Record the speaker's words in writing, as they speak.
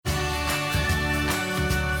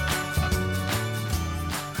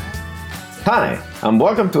Hi, and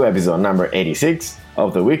welcome to episode number 86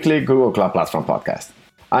 of the weekly Google Cloud Platform podcast.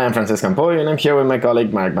 I am Francisco Campoy, and I'm here with my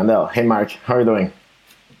colleague Mark Mandel. Hey Mark, how are you doing?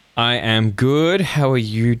 I am good. How are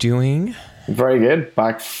you doing? Very good.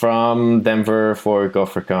 Back from Denver for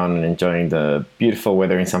GopherCon and enjoying the beautiful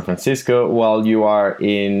weather in San Francisco while you are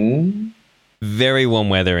in... Very warm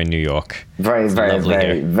weather in New York. Very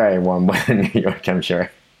warm weather in New York, I'm sure.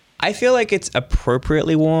 I feel like it's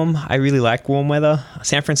appropriately warm. I really like warm weather.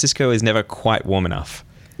 San Francisco is never quite warm enough.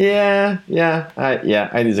 I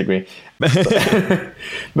disagree.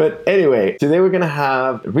 But anyway, today we're going to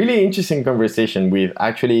have a really interesting conversation with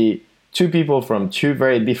actually two people from two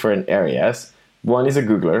very different areas. One is a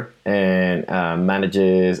Googler and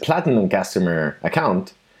manages Platinum customer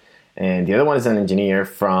account. And the other one is an engineer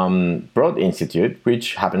from Broad Institute,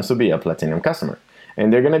 which happens to be a Platinum customer.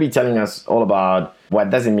 And they're going to be telling us all about what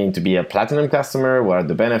does it mean to be a Platinum customer, what are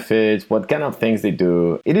the benefits, what kind of things they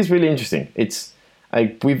do. It is really interesting. It's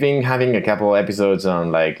like we've been having a couple episodes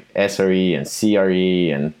on like SRE and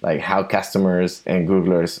CRE and like how customers and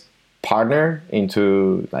Googlers partner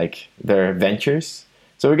into like their ventures.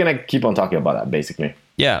 So we're going to keep on talking about that basically.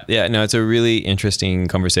 Yeah. No, it's a really interesting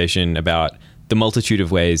conversation about the multitude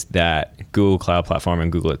of ways that Google Cloud Platform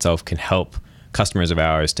and Google itself can help customers of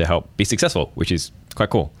ours to help be successful, which is quite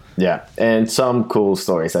cool. Yeah, and some cool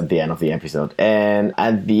stories at the end of the episode. And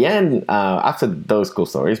at the end, after those cool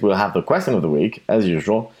stories, we'll have the question of the week, as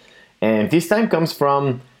usual. And this time comes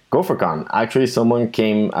from GopherCon. Actually, someone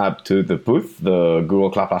came up to the booth, the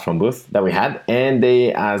Google Cloud Platform booth that we had, and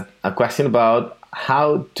they asked a question about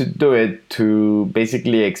how to do it to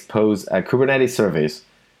basically expose a Kubernetes service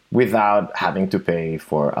without having to pay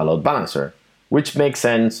for a load balancer, which makes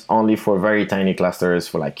sense only for very tiny clusters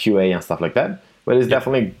for like QA and stuff like that. But it's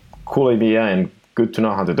definitely a cool idea and good to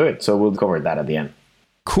know how to do it. So we'll cover that at the end.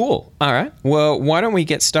 Cool. All right. Well, why don't we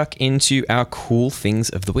get stuck into our cool things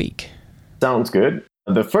of the week? Sounds good.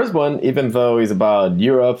 The first one, even though it's about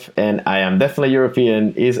Europe, and I am definitely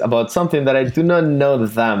European, is about something that I do not know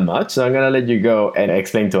that much. So I'm going to let you go and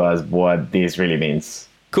explain to us what this really means.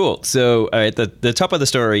 Cool. So the top of the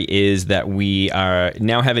story is that we are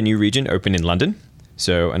now have a new region open in London.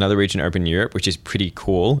 So another region open in Europe, which is pretty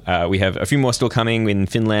cool. We have a few more still coming in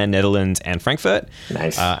Finland, Netherlands, and Frankfurt.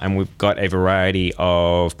 Nice. And we've got a variety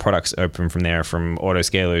of products open from there, from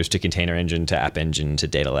autoscalers to Container Engine to App Engine to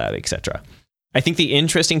Data Lab, etc. I think the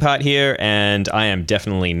interesting part here, and I am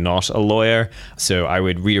definitely not a lawyer, so I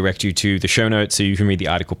would redirect you to the show notes so you can read the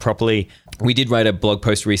article properly. We did write a blog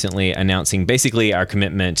post recently announcing basically our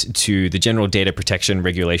commitment to the General Data Protection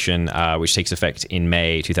Regulation, which takes effect in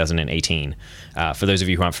May 2018. For those of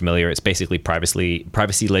you who aren't familiar, it's basically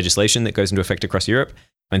privacy legislation that goes into effect across Europe.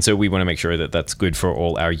 And so we want to make sure that that's good for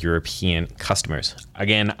all our European customers.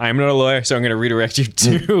 Again, I'm not a lawyer, so I'm going to redirect you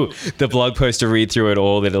to the blog post to read through it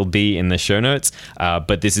all. That'll be in the show notes.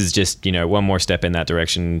 But this is just, one more step in that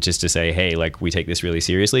direction, just to say, hey, like we take this really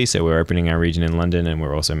seriously. So we're opening our region in London, and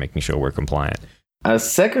we're also making sure we're compliant. A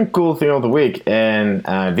second cool thing of the week, and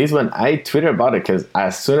this one, I tweeted about it because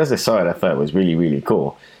as soon as I saw it, I thought it was really, really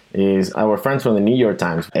cool, is our friends from the New York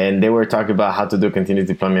Times, and they were talking about how to do continuous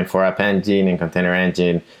deployment for App Engine and Container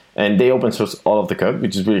Engine, and they open source all of the code,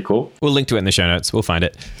 which is really cool. We'll link to it in the show notes. We'll find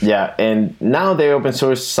it. Yeah, and now they open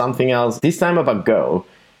source something else, this time about Go,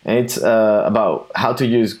 and it's about how to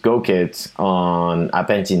use GoKit on App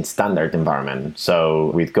Engine standard environment. So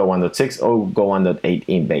with Go 1.6 or Go 1.8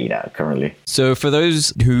 in beta currently. So for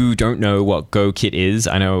those who don't know what GoKit is,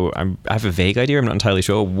 I know I have a vague idea. I'm not entirely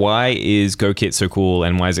sure. Why is GoKit so cool,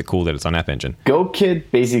 and why is it cool that it's on App Engine? GoKit,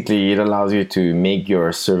 basically, it allows you to make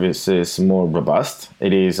your services more robust.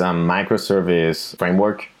 It is a microservice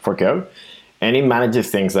framework for Go, and it manages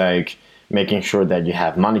things like making sure that you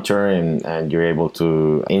have monitor and you're able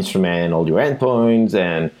to instrument all your endpoints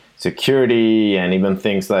and security, and even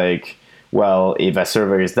things like, well, if a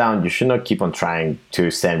server is down, you should not keep on trying to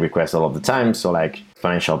send requests all of the time. So like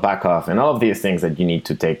financial backup and all of these things that you need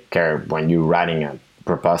to take care of when you're writing a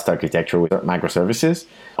robust architecture with microservices.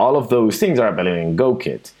 All of those things are available in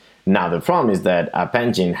GoKit. Now, the problem is that App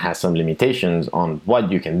Engine has some limitations on what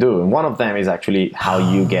you can do. And one of them is actually how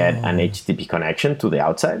you get an HTTP connection to the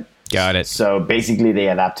outside. Got it. So basically, they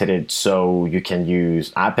adapted it so you can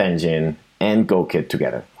use App Engine and GoKit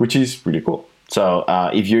together, which is really cool. So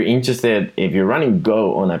if you're interested, if you're running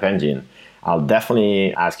Go on App Engine, I'll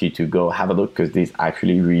definitely ask you to go have a look because this is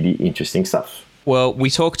actually really interesting stuff. Well, we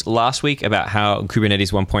talked last week about how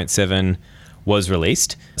Kubernetes 1.7 was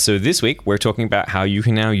released. So this week, we're talking about how you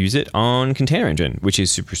can now use it on Container Engine, which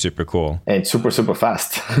is super, super cool. And super, super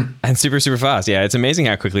fast. And super, super fast. Yeah, it's amazing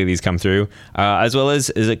how quickly these come through. As well as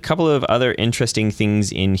a couple of other interesting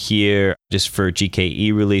things in here just for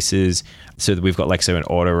GKE releases. So that we've got like an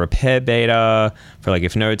auto repair beta for like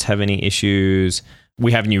if nodes have any issues.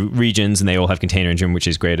 We have new regions and they all have Container Engine, which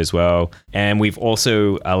is great as well. And we've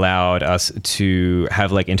also allowed us to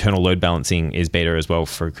have like internal load balancing is beta as well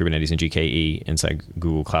for Kubernetes and GKE inside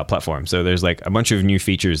Google Cloud Platform. So there's like a bunch of new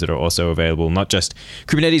features that are also available, not just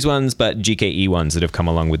Kubernetes ones, but GKE ones that have come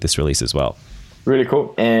along with this release as well. Really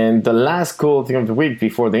cool. And the last cool thing of the week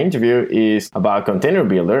before the interview is about Container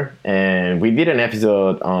Builder. And we did an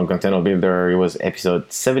episode on Container Builder. It was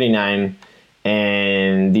episode 79.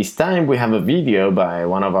 And this time we have a video by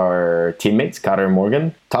one of our teammates, Carter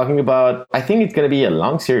Morgan, talking about, I think it's going to be a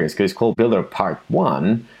long series because it's called Builder Part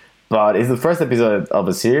 1, but it's the first episode of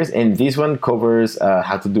a series. And this one covers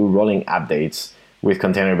how to do rolling updates with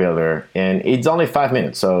Container Builder. And it's only 5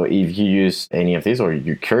 minutes. So if you use any of these or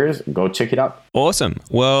you're curious, go check it out. Awesome.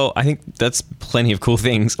 Well, I think that's plenty of cool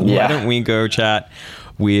things. Yeah. Why don't we go chat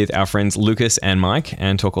with our friends Lukas and Mike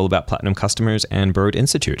and talk all about Platinum customers and Broad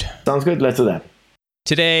Institute. Sounds good. Let's do that.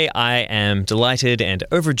 Today, I am delighted and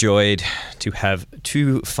overjoyed to have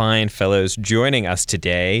two fine fellows joining us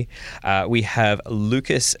today. We have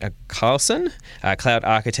Lukas Karlsson, Cloud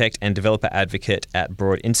Architect and Developer Advocate at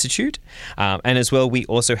Broad Institute. And as well, we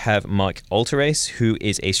also have Mike Altarace, who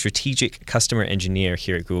is a Strategic Customer Engineer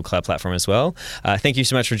here at Google Cloud Platform as well. Thank you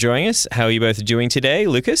so much for joining us. How are you both doing today,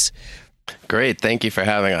 Lukas? Great. Thank you for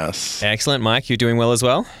having us. Excellent. Mike, you're doing well as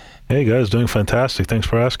well? Hey guys, doing fantastic. Thanks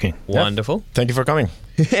for asking. Wonderful. Thank you for coming.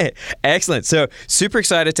 Excellent. So super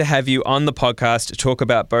excited to have you on the podcast to talk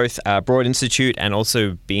about both Broad Institute and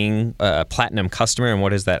also being a Platinum customer and what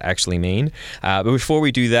does that actually mean. But before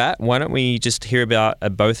we do that, why don't we just hear about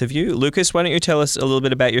both of you. Lukas, why don't you tell us a little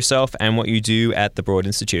bit about yourself and what you do at the Broad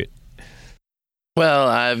Institute? Well,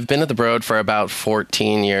 I've been at the Broad for about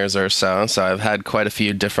 14 years or so I've had quite a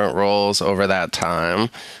few different roles over that time.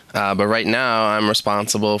 But right now, I'm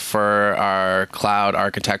responsible for our cloud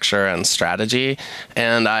architecture and strategy,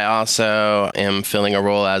 and I also am filling a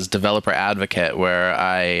role as developer advocate, where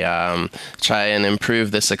I try and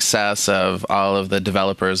improve the success of all of the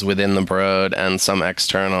developers within the Broad and some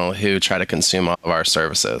external who try to consume all of our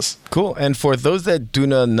services. Cool. And for those that do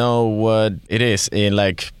not know what it is, in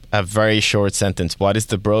like a very short sentence, what is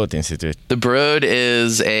the Broad Institute? The Broad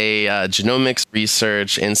is a genomics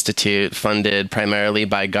research institute funded primarily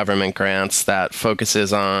by government grants that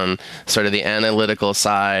focuses on sort of the analytical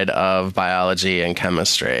side of biology and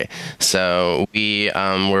chemistry. So we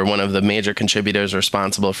were one of the major contributors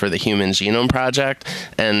responsible for the Human Genome Project,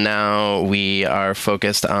 and now we are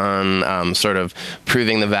focused on sort of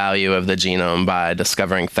proving the value of the genome by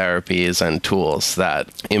discovering therapies and tools that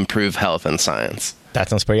improve health and science. That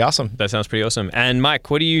sounds pretty awesome. That sounds pretty awesome. And Mike,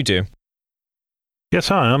 what do you do? Yes,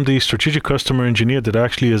 hi. I'm the Strategic Customer Engineer that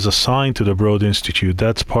actually is assigned to the Broad Institute.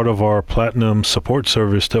 That's part of our Platinum support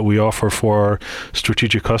service that we offer for our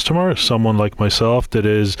strategic customer, someone like myself that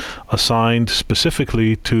is assigned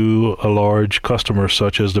specifically to a large customer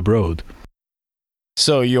such as the Broad.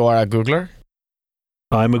 So you are a Googler?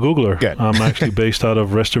 I'm a Googler. Good. I'm actually based out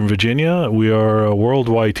of Western Virginia. We are a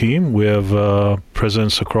worldwide team. We have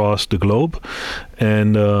presence across the globe.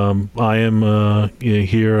 And I am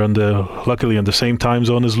here luckily on the same time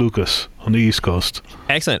zone as Lukas on the East Coast.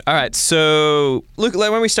 Excellent. All right. So, look, why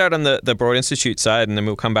don't we start on the Broad Institute side, and then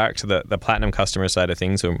we'll come back to the Platinum customer side of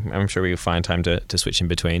things. So I'm sure we'll find time to switch in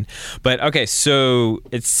between. But okay, so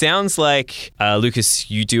it sounds like,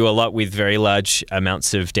 Lukas, you do a lot with very large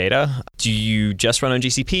amounts of data. Do you just run on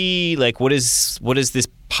GCP? Like, what does this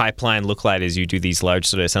pipeline look like as you do these large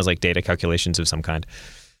sort of, it sounds like data calculations of some kind?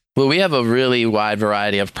 Well, we have a really wide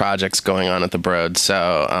variety of projects going on at the Broad.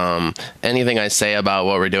 So anything I say about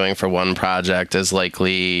what we're doing for one project is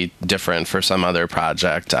likely different for some other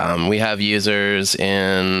project. We have users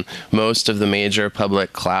in most of the major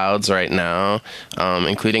public clouds right now,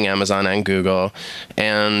 including Amazon and Google.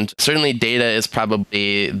 And certainly data is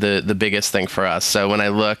probably the biggest thing for us. So when I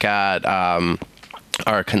look at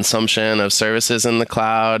our consumption of services in the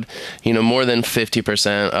cloud, more than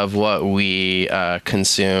 50% of what we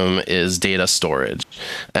consume is data storage,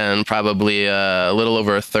 and probably a little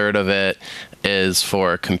over a third of it is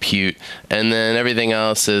for compute, and then everything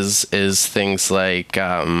else is things like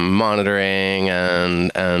monitoring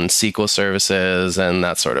and SQL services and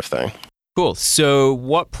that sort of thing. Cool. So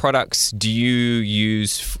what products do you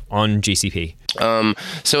use on GCP?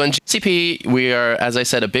 So in GCP, we are, as I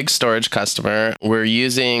said, a big storage customer. We're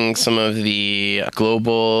using some of the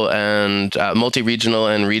global and multi-regional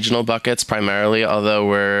and regional buckets primarily, although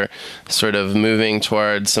we're sort of moving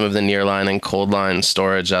towards some of the nearline and cold line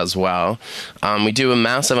storage as well. We do a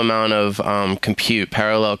massive amount of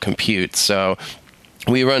parallel compute. So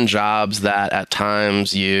we run jobs that at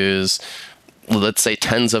times use, let's say,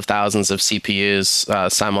 tens of thousands of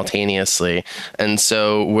CPUs simultaneously. And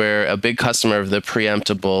so we're a big customer of the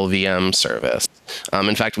preemptible VM service.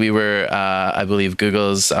 In fact, we were, I believe,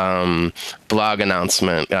 Google's blog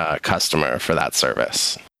announcement customer for that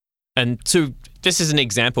service. And so just as an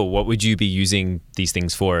example, what would you be using these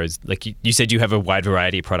things for? Is like you said you have a wide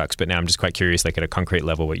variety of products, but now I'm just quite curious, like at a concrete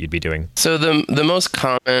level, what you'd be doing. So the most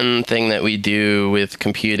common thing that we do with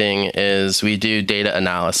computing is we do data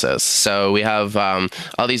analysis. So we have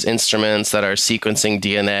all these instruments that are sequencing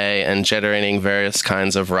DNA and generating various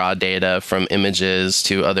kinds of raw data from images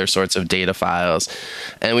to other sorts of data files.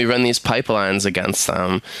 And we run these pipelines against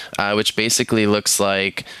them, which basically looks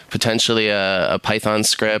like potentially a Python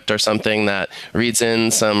script or something that reads in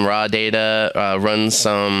some raw data, runs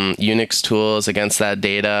some Unix tools against that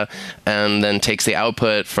data, and then takes the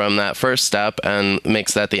output from that first step and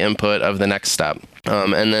makes that the input of the next step.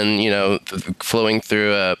 And then, flowing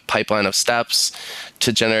through a pipeline of steps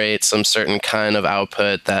to generate some certain kind of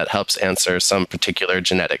output that helps answer some particular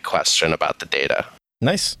genetic question about the data.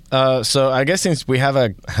 Nice. So I guess since we have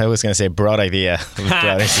I was going to say broad idea,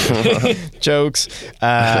 jokes,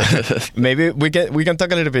 maybe we can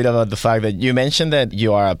talk a little bit about the fact that you mentioned that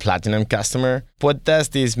you are a platinum customer. What does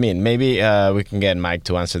this mean? Maybe we can get Mike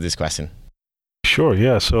to answer this question. Sure,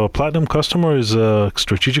 yeah. So a platinum customer is a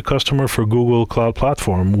strategic customer for Google Cloud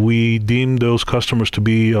Platform. We deem those customers to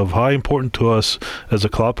be of high importance to us as a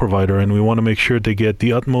cloud provider, and we want to make sure they get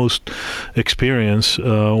the utmost experience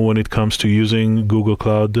when it comes to using Google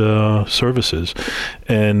Cloud services.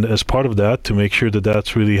 And as part of that, to make sure that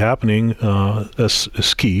that's really happening, a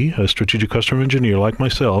SKI, a strategic customer engineer like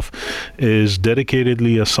myself, is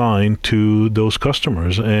dedicatedly assigned to those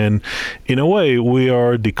customers. And in a way, we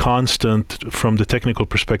are the constant from the technical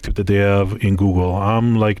perspective that they have in Google.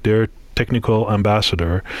 I'm like their technical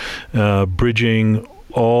ambassador, bridging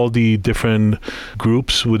all the different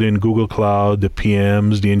groups within Google Cloud, the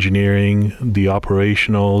PMs, the engineering, the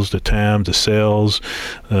operationals, the TAM, the sales,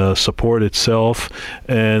 support itself,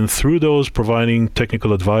 and through those providing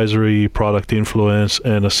technical advisory, product influence,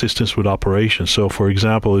 and assistance with operations. So for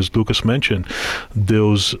example, as Lukas mentioned,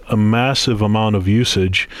 there's a massive amount of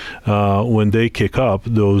usage when they kick up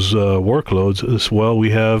those workloads as well.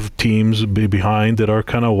 We have teams behind that are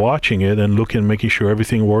kind of watching it and looking, making sure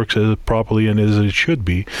everything works as properly and as it should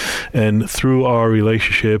be. And through our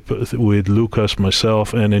relationship with Lukas,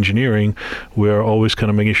 myself, and engineering, we're always kind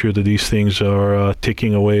of making sure that these things are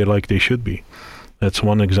ticking away like they should be. That's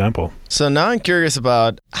one example. So now I'm curious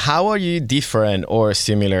about how are you different or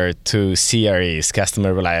similar to CRE's,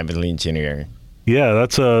 Customer Reliability Engineer? Yeah,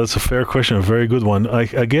 that's a fair question, a very good one.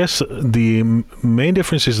 I guess the main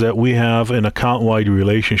difference is that we have an account-wide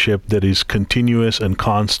relationship that is continuous and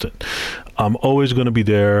constant. I'm always going to be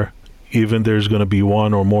there. Even there's going to be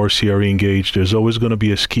one or more CRE engaged, there's always going to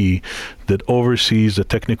be a SKI that oversees the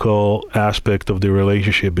technical aspect of the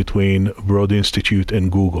relationship between Broad Institute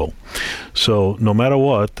and Google. So no matter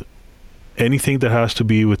what, anything that has to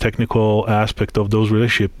be with technical aspect of those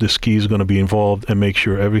relationships, the SKI is going to be involved and make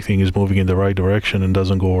sure everything is moving in the right direction and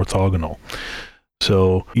doesn't go orthogonal.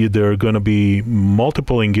 So there are going to be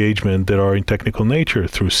multiple engagement that are in technical nature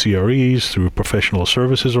through CREs, through professional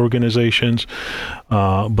services organizations,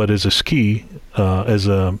 but as a SKI,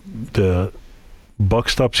 the buck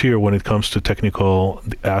stops here when it comes to technical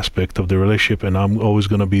aspect of the relationship, and I'm always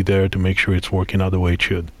going to be there to make sure it's working out the way it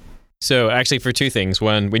should. So actually for two things.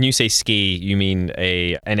 One, when you say SKI, you mean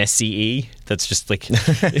an SCE? That's just like...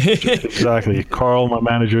 Exactly. Carl, my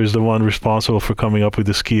manager, is the one responsible for coming up with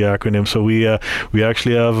the SKI acronym. So we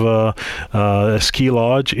actually have a ski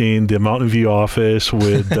lodge in the Mountain View office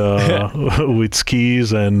with with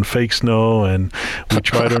skis and fake snow, and we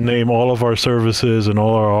try to name all of our services and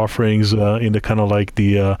all our offerings in the kind of like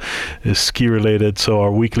the ski related. So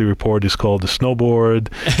our weekly report is called the snowboard.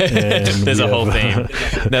 And there's a whole thing.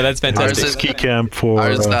 No, that's fantastic. Ours is ski camp for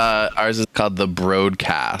ours is called the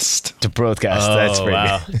Broadcast. The Broadcast. That's pretty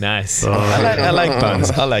wow. Nice. I like puns.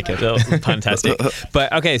 I like it. Fantastic.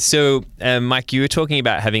 But okay, so Mike, you were talking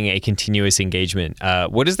about having a continuous engagement.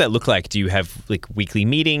 What does that look like? Do you have like weekly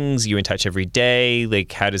meetings? Are you in touch every day?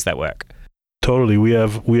 Like, how does that work? Totally. We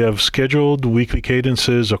have scheduled weekly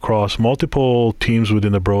cadences across multiple teams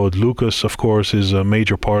within the Broad. Lukas, of course, is a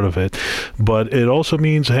major part of it, but it also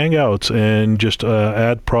means hangouts and just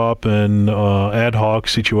ad prop and ad hoc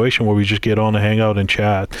situation where we just get on a hangout and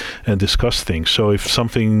chat and discuss things. So if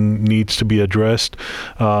something needs to be addressed,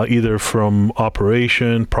 either from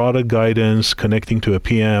operation, product guidance, connecting to a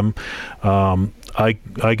PM,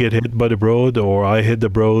 I get hit by the Broad, or I hit the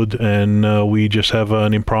Broad, and we just have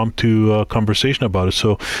an impromptu conversation about it.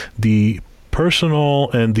 So the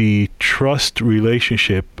personal and the trust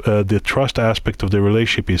relationship, the trust aspect of the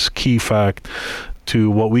relationship is key fact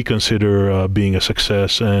to what we consider being a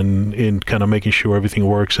success, and in kind of making sure everything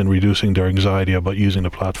works and reducing their anxiety about using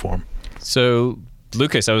the platform. So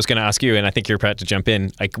Lukas, I was going to ask you, and I think you're about to jump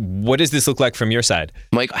in. Like, what does this look like from your side?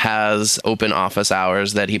 Mike has open office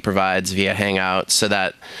hours that he provides via Hangout so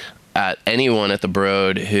that anyone at the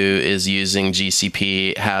Broad who is using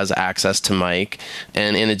GCP has access to Mike.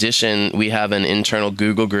 And in addition, we have an internal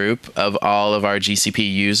Google group of all of our GCP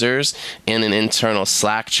users and an internal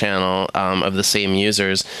Slack channel of the same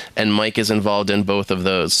users. And Mike is involved in both of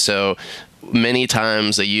those. So many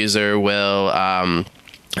times a user will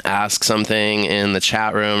ask something in the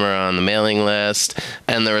chat room or on the mailing list,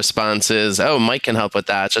 and the response is, "Oh, Mike can help with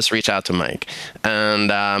that. Just reach out to Mike." And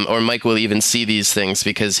or Mike will even see these things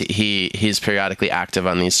because he's periodically active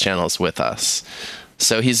on these channels with us.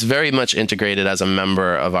 So he's very much integrated as a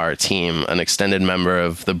member of our team, an extended member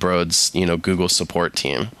of the Broad's, Google support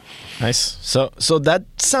team. Nice. So that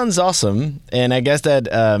sounds awesome, and I guess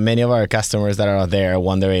that many of our customers that are out there are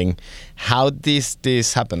wondering how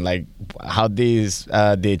this happened, like how this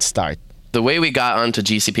did start. The way we got onto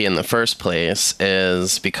GCP in the first place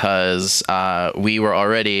is because we were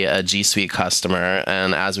already a G Suite customer,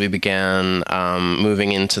 and as we began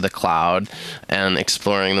moving into the cloud and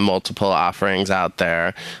exploring the multiple offerings out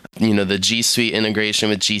there, the G Suite integration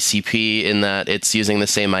with GCP in that it's using the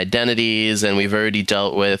same identities, and we've already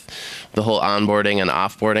dealt with the whole onboarding and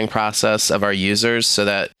offboarding process of our users, so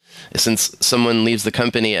that since someone leaves the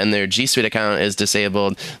company and their G Suite account is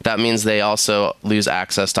disabled, that means they also lose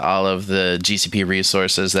access to all of the GCP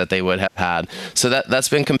resources that they would have had. So that's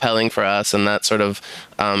been compelling for us, and that sort of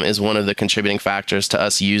is one of the contributing factors to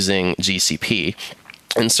us using GCP.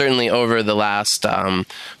 And certainly over the last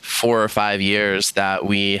 4 or 5 years that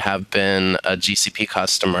we have been a GCP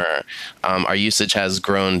customer, our usage has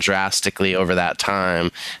grown drastically over that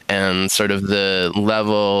time. And sort of the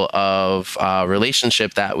level of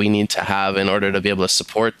relationship that we need to have in order to be able to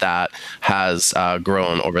support that has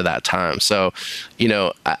grown over that time. So,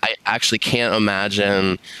 I actually can't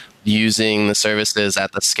imagine using the services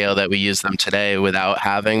at the scale that we use them today without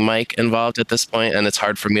having Mike involved at this point. And it's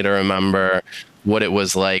hard for me to remember what it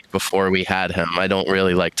was like before we had him. I don't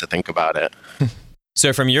really like to think about it.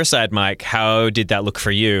 So from your side, Mike, how did that look for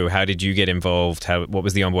you? How did you get involved? What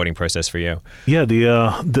was the onboarding process for you? Yeah,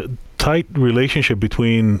 the tight relationship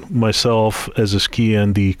between myself as a ski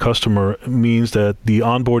and the customer means that the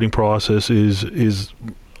onboarding process is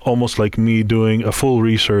almost like me doing a full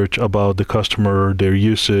research about the customer, their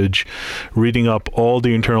usage, reading up all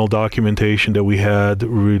the internal documentation that we had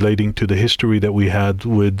relating to the history that we had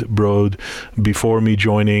with Broad before me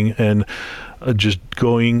joining, and just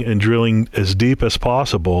going and drilling as deep as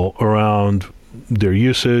possible around their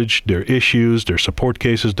usage, their issues, their support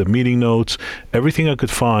cases, the meeting notes, everything I could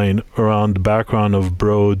find around the background of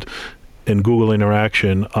Broad and Google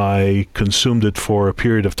interaction. I consumed it for a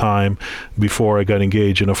period of time before I got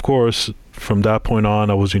engaged. And of course, from that point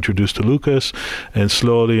on, I was introduced to Lukas, and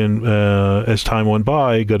slowly, and as time went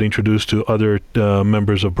by, got introduced to other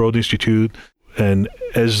members of Broad Institute. And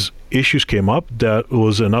as issues came up, that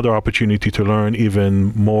was another opportunity to learn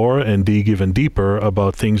even more and dig even deeper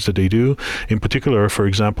about things that they do. In particular, for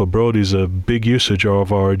example, Broad is a big usage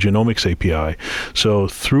of our genomics API. So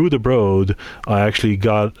through the Broad, I actually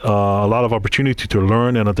got a lot of opportunity to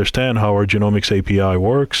learn and understand how our genomics API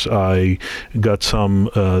works. I got some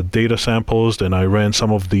data samples, and I ran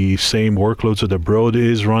some of the same workloads that the Broad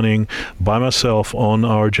is running by myself on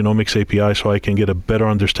our genomics API, so I can get a better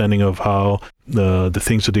understanding of how the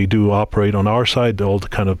things that they do operate on our side, all the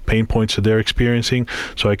kind of pain points that they're experiencing,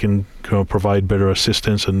 so I can provide better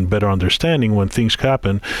assistance and better understanding when things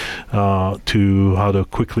happen, to how to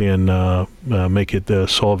quickly and make it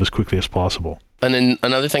solve as quickly as possible. And then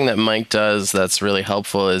another thing that Mike does that's really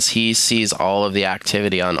helpful is he sees all of the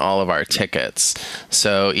activity on all of our tickets.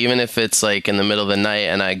 So even if it's like in the middle of the night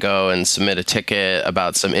and I go and submit a ticket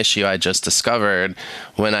about some issue I just discovered,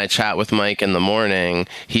 when I chat with Mike in the morning,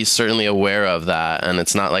 he's certainly aware of that. And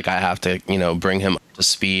it's not like I have to, bring him up to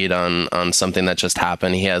speed on something that just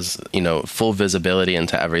happened. He has, full visibility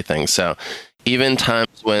into everything. So Even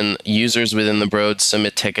times when users within the Broad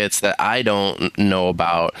submit tickets that I don't know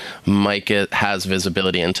about, Mike has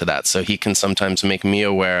visibility into that. So he can sometimes make me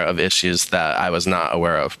aware of issues that I was not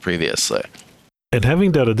aware of previously. And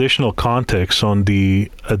having that additional context on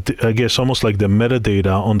the, I guess, almost like the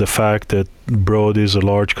metadata on the fact that Broad is a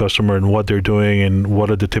large customer and what they're doing and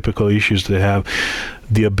what are the typical issues they have,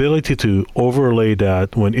 the ability to overlay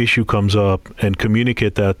that when issue comes up and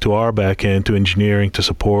communicate that to our backend, to engineering, to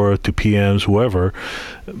support, to PMs, whoever,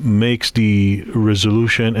 makes the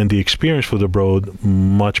resolution and the experience for the Broad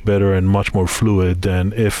much better and much more fluid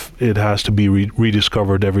than if it has to be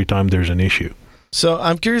rediscovered every time there's an issue. So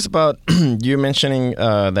I'm curious about you mentioning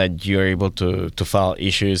that you're able to file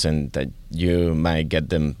issues and that you might get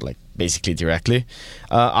them like basically directly.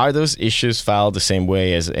 Are those issues filed the same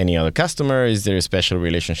way as any other customer? Is there a special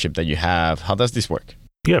relationship that you have? How does this work?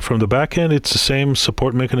 Yeah, from the back end, it's the same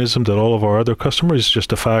support mechanism that all of our other customers. It's just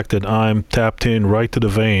the fact that I'm tapped in right to the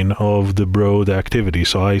vein of the Broad activity.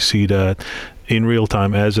 So I see that in real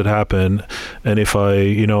time as it happened. And if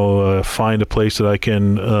I, find a place that I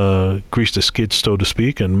can grease the skids, so to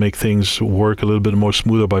speak, and make things work a little bit more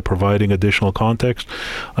smoother by providing additional context,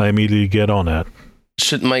 I immediately get on that.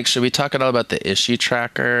 Should we talk at all about the issue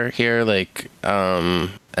tracker here,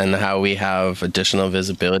 and how we have additional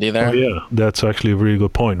visibility there? Oh, yeah, that's actually a really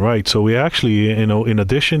good point, right? So we actually, in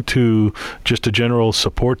addition to just a general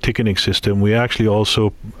support ticketing system, we actually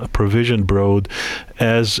also provision Broad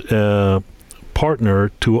as a partner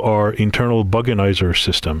to our internal buginizer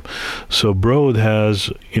system. So Broad has,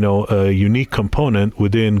 a unique component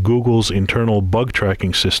within Google's internal bug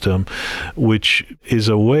tracking system, which is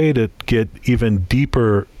a way to get even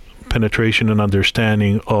deeper penetration and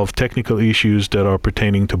understanding of technical issues that are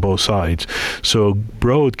pertaining to both sides. So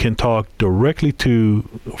Broad can talk directly to,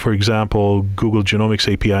 for example, Google Genomics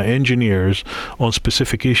API engineers on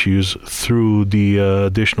specific issues through the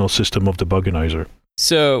additional system of the buginizer.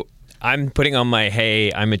 So I'm putting on my,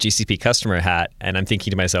 hey, I'm a GCP customer hat, and I'm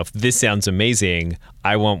thinking to myself, this sounds amazing.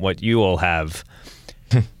 I want what you all have.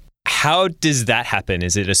 How does that happen?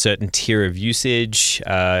 Is it a certain tier of usage?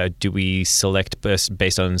 Do we select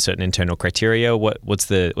based on certain internal criteria? What's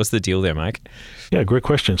the deal there, Mike? Yeah, great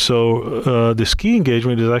question. So the ski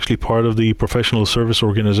engagement is actually part of the professional service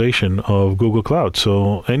organization of Google Cloud.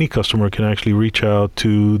 So any customer can actually reach out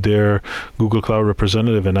to their Google Cloud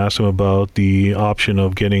representative and ask them about the option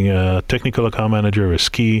of getting a technical account manager, a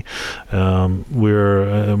ski.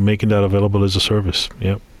 We're making that available as a service.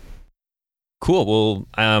 Yeah. Cool. Well,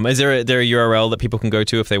 is there a URL that people can go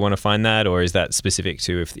to if they want to find that, or is that specific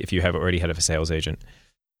to if you have already had a sales agent?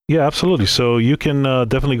 Yeah, absolutely. So you can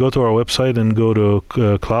definitely go to our website and go to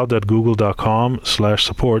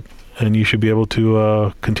cloud.google.com/support, and you should be able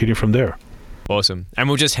to continue from there. Awesome. And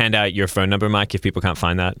we'll just hand out your phone number, Mike, if people can't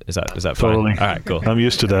find that. Is that totally fine? All right, cool. I'm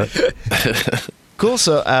used to that. Cool.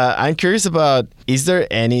 So I'm curious about, is there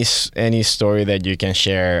any story that you can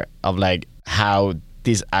share of like how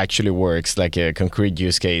this actually works, like a concrete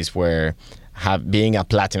use case where being a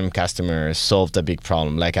platinum customer solved a big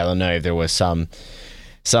problem? Like, I don't know if there was some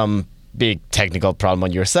big technical problem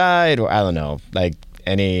on your side, or I don't know, like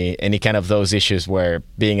any kind of those issues where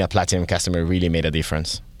being a platinum customer really made a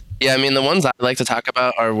difference. Yeah, I mean, the ones I like to talk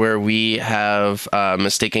about are where we have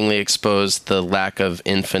mistakenly exposed the lack of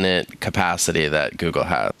infinite capacity that Google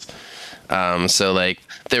has. So like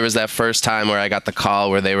there was that first time where I got the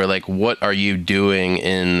call where they were like, what are you doing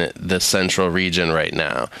in the central region right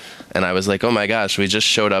now? And I was like, oh my gosh, we just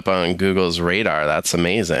showed up on Google's radar. That's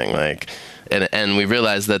amazing. Like, and we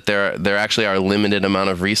realized that there actually are limited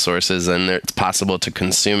amount of resources, and it's possible to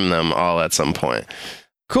consume them all at some point.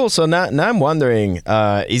 Cool. So now I'm wondering,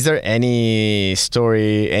 is there any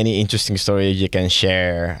interesting story you can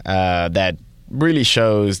share that really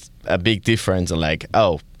shows a big difference? Like,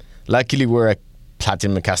 oh, luckily we're a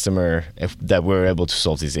platinum customer that we're able to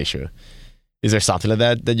solve this issue. Is there something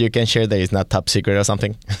like that you can share that is not top secret or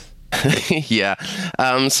something? Yeah.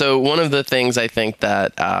 So one of the things I think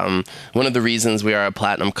that one of the reasons we are a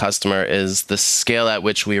platinum customer is the scale at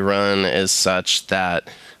which we run is such that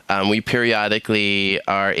we periodically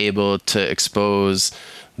are able to expose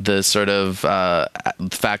the sort of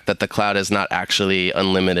fact that the cloud is not actually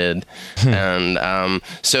unlimited. And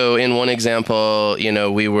so in one example,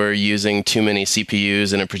 we were using too many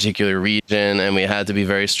CPUs in a particular region, and we had to be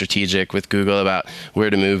very strategic with Google about where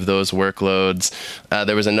to move those workloads.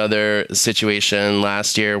 There was another situation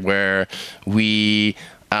last year where we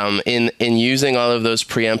In using all of those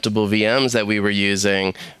preemptible VMs that we were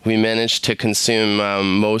using, we managed to consume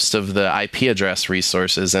most of the IP address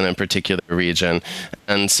resources in a particular region.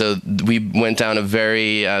 And so we went down a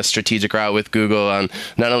very strategic route with Google on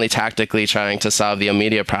not only tactically trying to solve the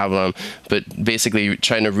immediate problem, but basically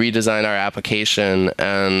trying to redesign our application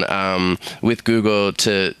and with Google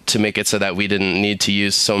to make it so that we didn't need to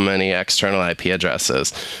use so many external IP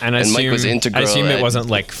addresses. And Mike was integral. I assume it wasn't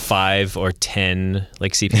like 5 or 10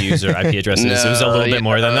 like CPUs or IP addresses. No, it was a little bit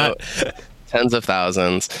more than that. Tens of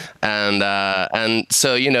thousands. And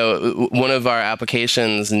so, one of our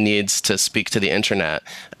applications needs to speak to the internet.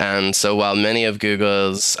 And so while many of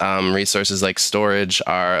Google's resources like storage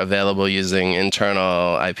are available using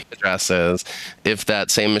internal IP addresses, if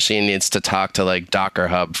that same machine needs to talk to like Docker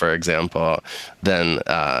Hub, for example, then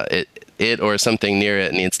it or something near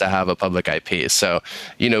it needs to have a public IP. So,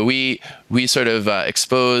 we sort of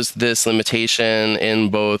exposed this limitation in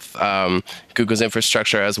both Google's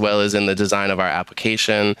infrastructure as well as in the design of our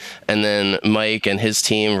application. And then Mike and his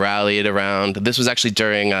team rallied around. This was actually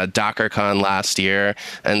during DockerCon last year.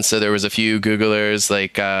 And so there was a few Googlers,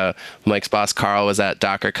 like Mike's boss Karl was at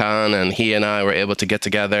DockerCon, and he and I were able to get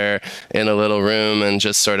together in a little room and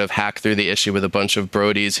just sort of hack through the issue with a bunch of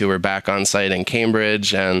Brodies who were back on site in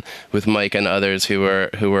Cambridge and with Mike and others who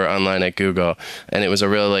were online at Google. And it was a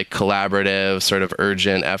real like collaborative, sort of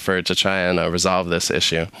urgent effort to try and resolve this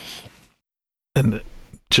issue. And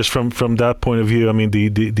just from that point of view, I mean,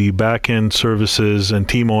 the back-end services and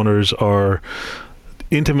team owners are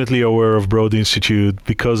intimately aware of Broad Institute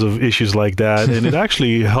because of issues like that, and it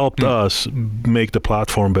actually helped us make the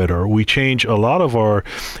platform better. We changed a lot of our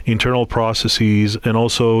internal processes and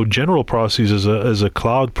also general processes as a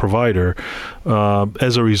cloud provider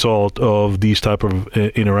as a result of these type of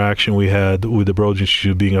interaction we had with the Broad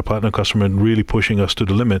Institute being a platinum customer and really pushing us to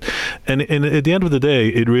the limit. And at the end of the day,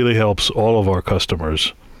 it really helps all of our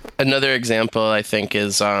customers. Another example, I think,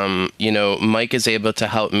 is, Mike is able to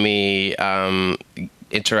help me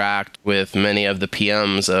interact with many of the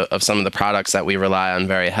PMs of some of the products that we rely on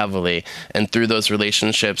very heavily. And through those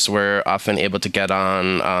relationships, we're often able to get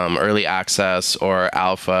on early access or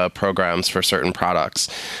alpha programs for certain products.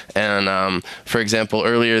 And for example,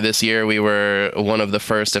 earlier this year, we were one of the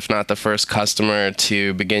first, if not the first customer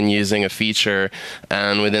to begin using a feature.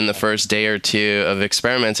 And within the first day or two of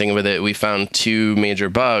experimenting with it, we found 2 major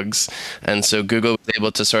bugs. And so Google was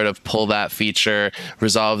able to sort of pull that feature,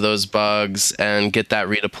 resolve those bugs, and get that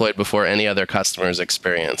redeployed before any other customers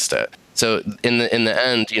experienced it. So in the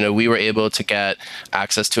end, we were able to get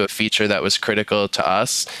access to a feature that was critical to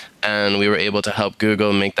us, and we were able to help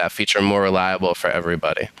Google make that feature more reliable for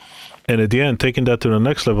everybody. And at the end, taking that to the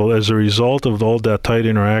next level, as a result of all that tight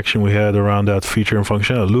interaction we had around that feature and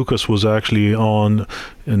functionality, Lukas was actually on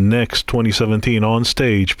Next 2017 on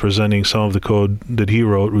stage presenting some of the code that he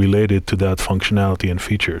wrote related to that functionality and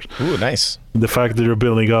features. Ooh, nice. The fact that they're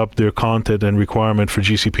building up their content and requirement for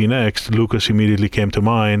GCP Next, Lukas immediately came to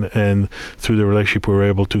mind, and through the relationship, we were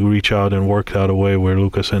able to reach out and work out a way where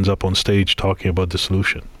Lukas ends up on stage talking about the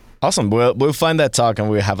solution. Awesome. We'll find that talk and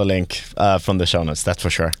we'll have a link from the show notes. That's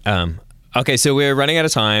for sure. Okay, so we're running out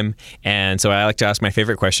of time, and so I like to ask my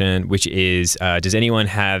favorite question, which is, does anyone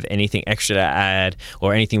have anything extra to add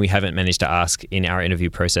or anything we haven't managed to ask in our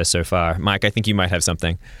interview process so far? Mike, I think you might have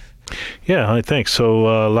something. Yeah, thanks.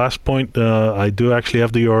 So last point, I do actually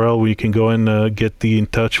have the URL where you can go and get in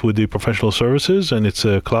touch with the professional services, and it's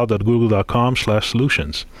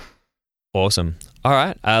cloud.google.com/solutions. Awesome. All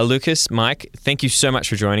right. Lukas, Mike, thank you so much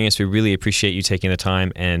for joining us. We really appreciate you taking the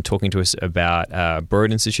time and talking to us about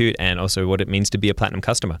Broad Institute and also what it means to be a platinum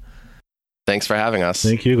customer. Thanks for having us.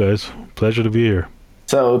 Thank you, guys. Pleasure to be here.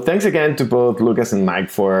 So thanks again to both Lukas and Mike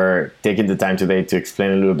for taking the time today to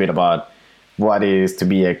explain a little bit about what it is to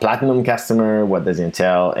be a platinum customer, what does it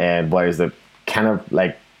entail, and what is the kind of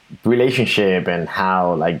like relationship and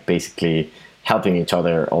how like basically helping each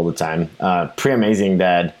other all the time. Pretty amazing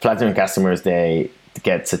that platinum customers, they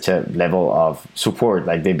get such a level of support.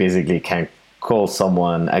 Like they basically can call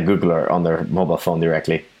someone, a Googler, on their mobile phone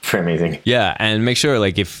directly. Pretty amazing. Yeah, and make sure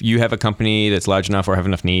like if you have a company that's large enough or have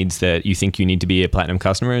enough needs that you think you need to be a platinum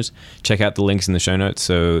customers, check out the links in the show notes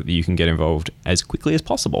so that you can get involved as quickly as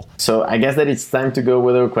possible. So I guess that it's time to go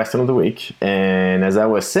with our question of the week. And as I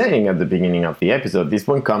was saying at the beginning of the episode, this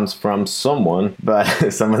one comes from someone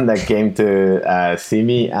that came to see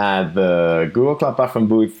me at the Google Cloud Platform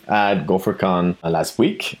booth at GopherCon last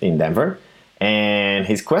week in Denver. And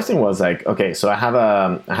his question was like, okay, so I have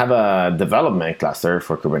a development cluster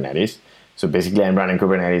for Kubernetes. So basically, I'm running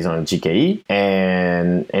Kubernetes on GKE,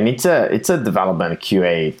 and it's a development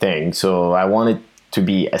QA thing. So I wanted to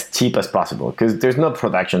be as cheap as possible because there's no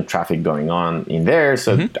production traffic going on in there.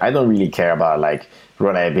 So I don't really care about like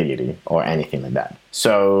reliability or anything like that.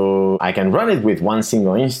 So I can run it with one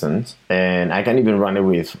single instance, and I can even run it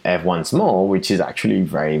with F1 small, which is actually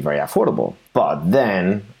very, very affordable. But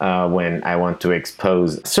then when I want to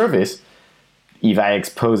expose service, if I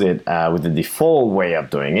expose it with the default way of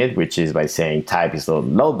doing it, which is by saying type is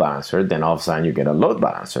load balancer, then all of a sudden you get a load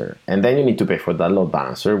balancer. And then you need to pay for that load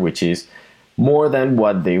balancer, which is more than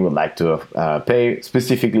what they would like to pay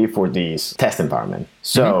specifically for this test environment.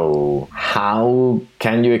 So how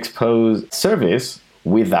can you expose service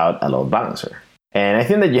without a load balancer? And I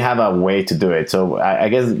think that you have a way to do it. So I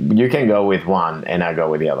guess you can go with one and I'll go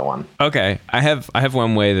with the other one. Okay. I have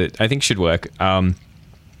one way that I think should work.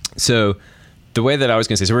 So the way that I was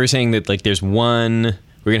going to say, so we were saying that like we're going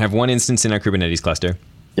to have one instance in our Kubernetes cluster.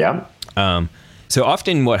 Yeah. So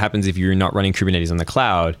often what happens if you're not running Kubernetes on the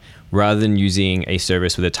cloud, rather than using a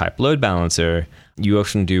service with a type load balancer, you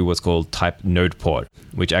often do what's called type node port,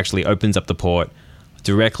 which actually opens up the port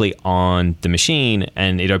directly on the machine,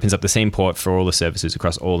 and it opens up the same port for all the services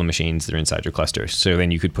across all the machines that are inside your cluster. So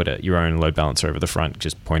then you could put your own load balancer over the front,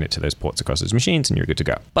 just point it to those ports across those machines, and you're good to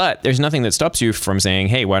go. But there's nothing that stops you from saying,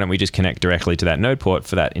 hey, why don't we just connect directly to that node port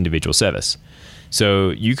for that individual service? So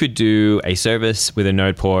you could do a service with a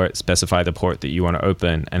node port, specify the port that you want to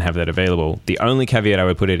open, and have that available. The only caveat I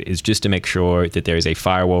would put it is just to make sure that there is a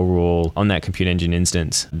firewall rule on that compute engine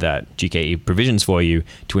instance that GKE provisions for you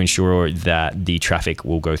to ensure that the traffic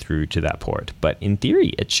will go through to that port. But in theory,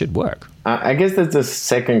 it should work. I guess there's a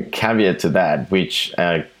second caveat to that, which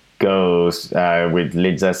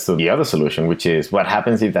leads us to the other solution, which is what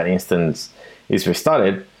happens if that instance is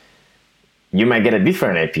restarted. You might get a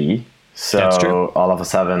different IP. So all of a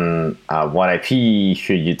sudden, what IP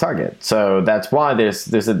should you target? So that's why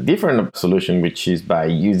there's a different solution, which is by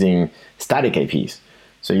using static IPs.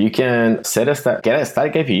 So you can get a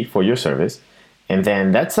static IP for your service, and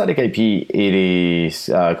then that static IP, it is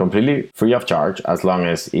completely free of charge as long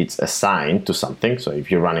as it's assigned to something. So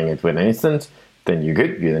if you're running it with an instance, then you're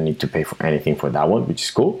good. You don't need to pay for anything for that one, which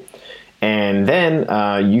is cool. And then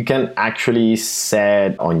you can actually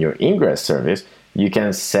set on your ingress service, you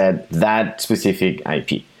can set that specific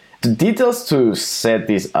IP. The details to set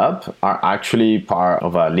this up are actually part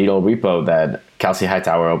of a little repo that Kelsey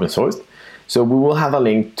Hightower open sourced. So we will have a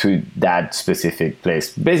link to that specific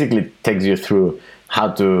place. Basically, it takes you through how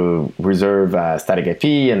to reserve a static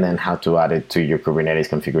IP and then how to add it to your Kubernetes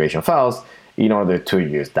configuration files in order to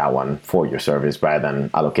use that one for your service rather than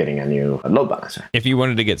allocating a new load balancer. If you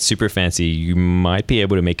wanted to get super fancy, you might be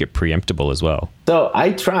able to make it preemptible as well. So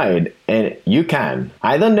I tried, and you can.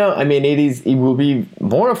 I don't know. I mean, it will be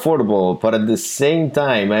more affordable, but at the same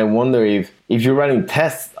time, I wonder if you're running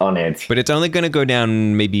tests on it. But it's only going to go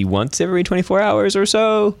down maybe once every 24 hours or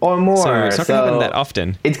so. Or more. So it's not going to happen that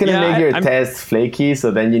often. It's going to make your tests flaky,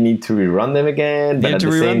 so then you need to rerun them again. But at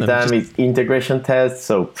the same time, it's integration tests,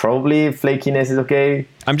 so probably flakiness is okay.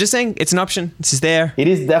 I'm just saying it's an option. This is there. It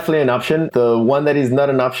is definitely an option. The one that is not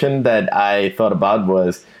an option that I thought about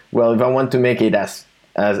was, well, if I want to make it as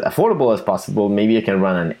affordable as possible, maybe I can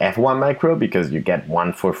run an F1 micro because you get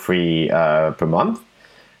one for free per month.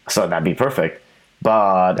 So that'd be perfect.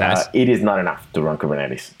 But nice. It is not enough to run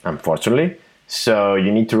Kubernetes, unfortunately. So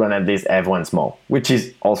you need to run at least F1 small, which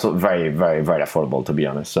is also very, very, very affordable, to be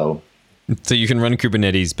honest. So you can run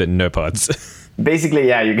Kubernetes, but no pods. Basically,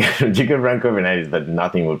 yeah, you can run Kubernetes, but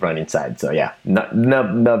nothing will run inside. So yeah,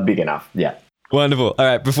 not big enough. Yeah. Wonderful. All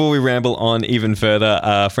right, before we ramble on even further,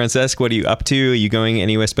 Francesc, what are you up to? Are you going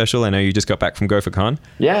anywhere special? I know you just got back from GopherCon.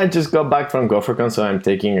 Yeah, I just got back from GopherCon, so I'm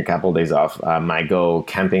taking a couple of days off. I might go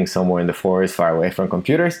camping somewhere in the forest far away from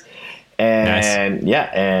computers. And nice. Yeah,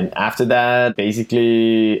 and after that,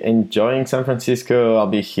 basically enjoying San Francisco. I'll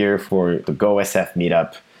be here for the Go SF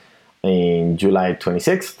meetup in July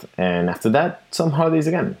 26th. And after that, some holidays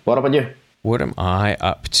again. What about you? What am I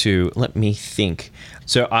up to? Let me think.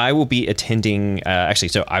 So I will be attending,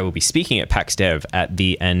 I will be speaking at PAX Dev at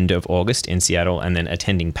the end of August in Seattle and then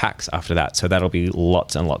attending PAX after that. So that'll be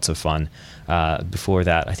lots and lots of fun. Before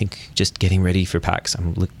that, I think just getting ready for PAX.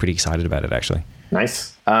 I'm pretty excited about it, actually.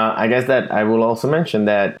 Nice. I guess that I will also mention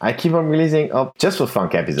that I keep on releasing up Just for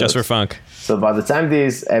Funk episodes. Just for Funk. So by the time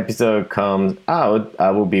this episode comes out, I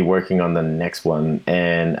will be working on the next one.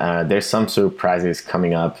 And there's some surprises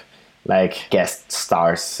coming up, like guest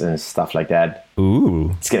stars and stuff like that. Ooh.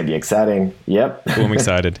 It's going to be exciting. Yep. Well, I'm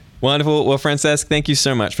excited. Wonderful. Well, Francesc, thank you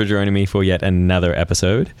so much for joining me for yet another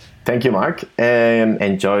episode. Thank you, Mark. And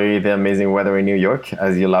enjoy the amazing weather in New York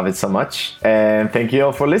as you love it so much. And thank you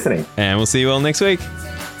all for listening. And we'll see you all next week.